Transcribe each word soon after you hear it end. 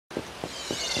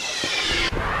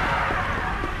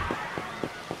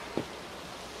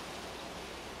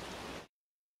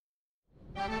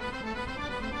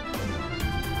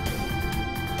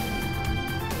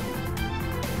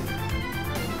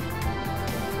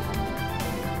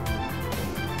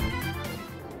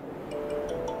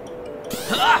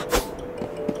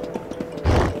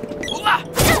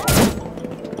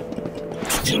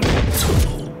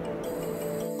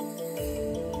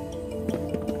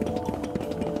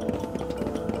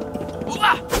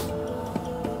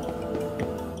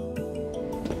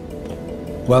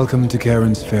Welcome to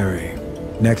Karen's Ferry.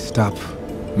 Next stop,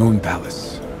 Moon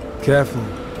Palace. Careful,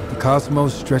 the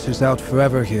cosmos stretches out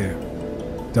forever here.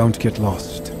 Don't get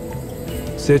lost.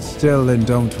 Sit still and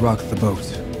don't rock the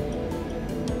boat.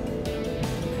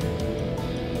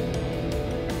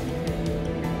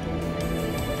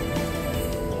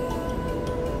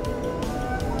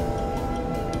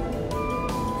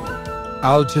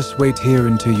 I'll just wait here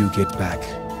until you get back.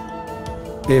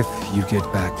 If you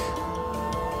get back.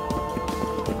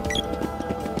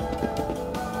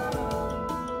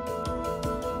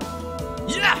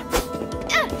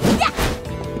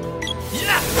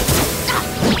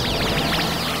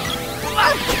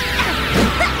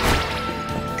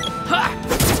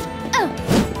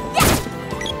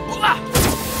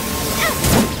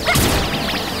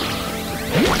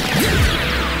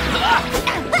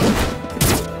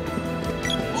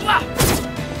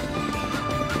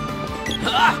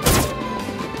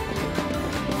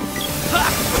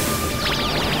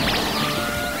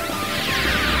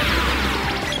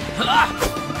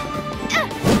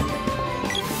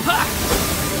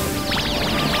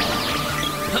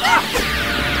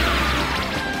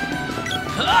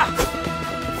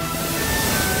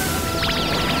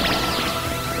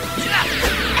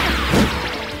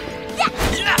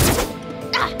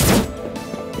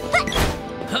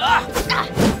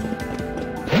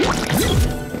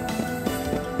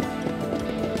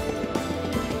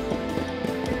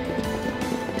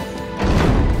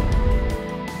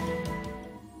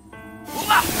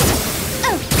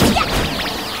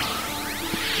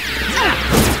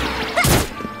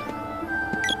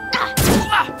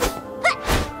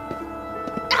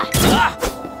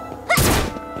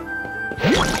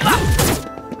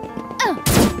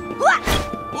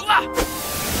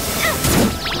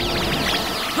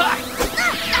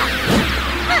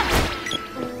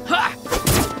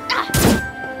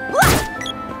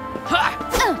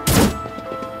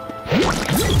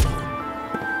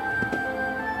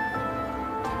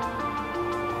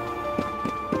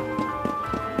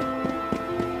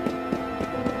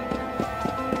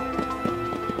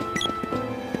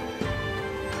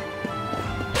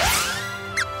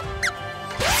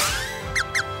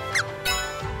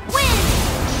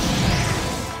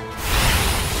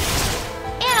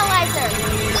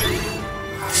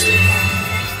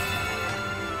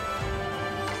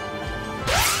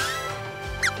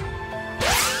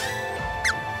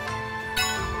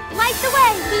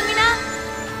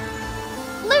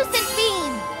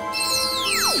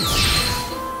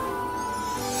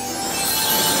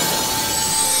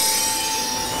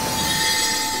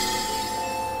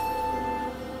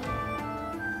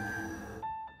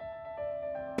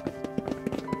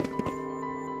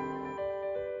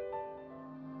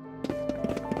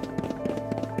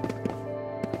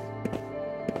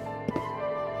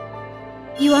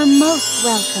 You are most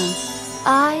welcome.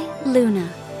 I, Luna,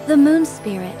 the Moon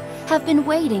Spirit, have been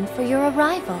waiting for your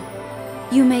arrival.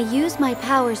 You may use my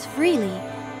powers freely.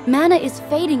 Mana is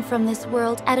fading from this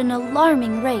world at an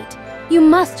alarming rate. You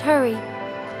must hurry.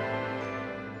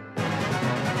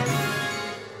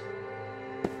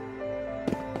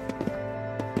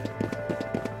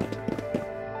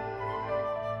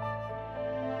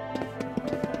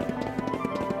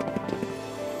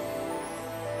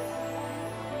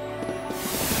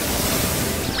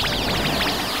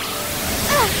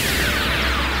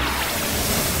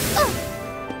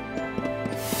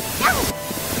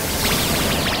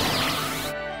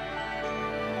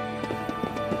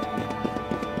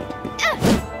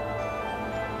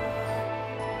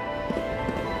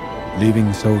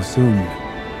 Leaving so soon.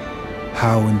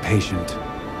 How impatient.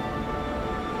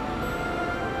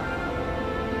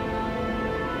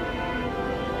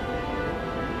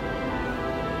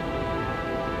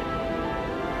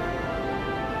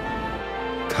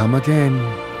 Come again.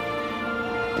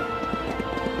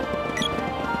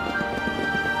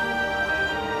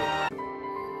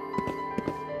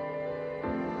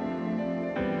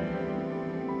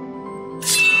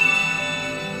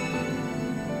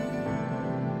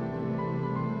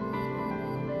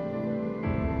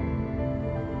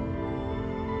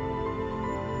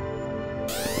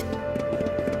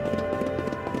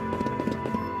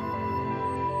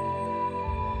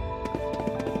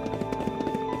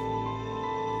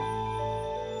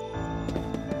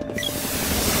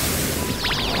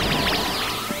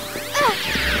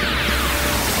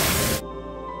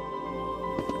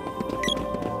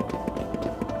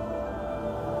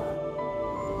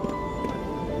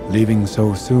 Leaving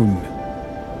so soon.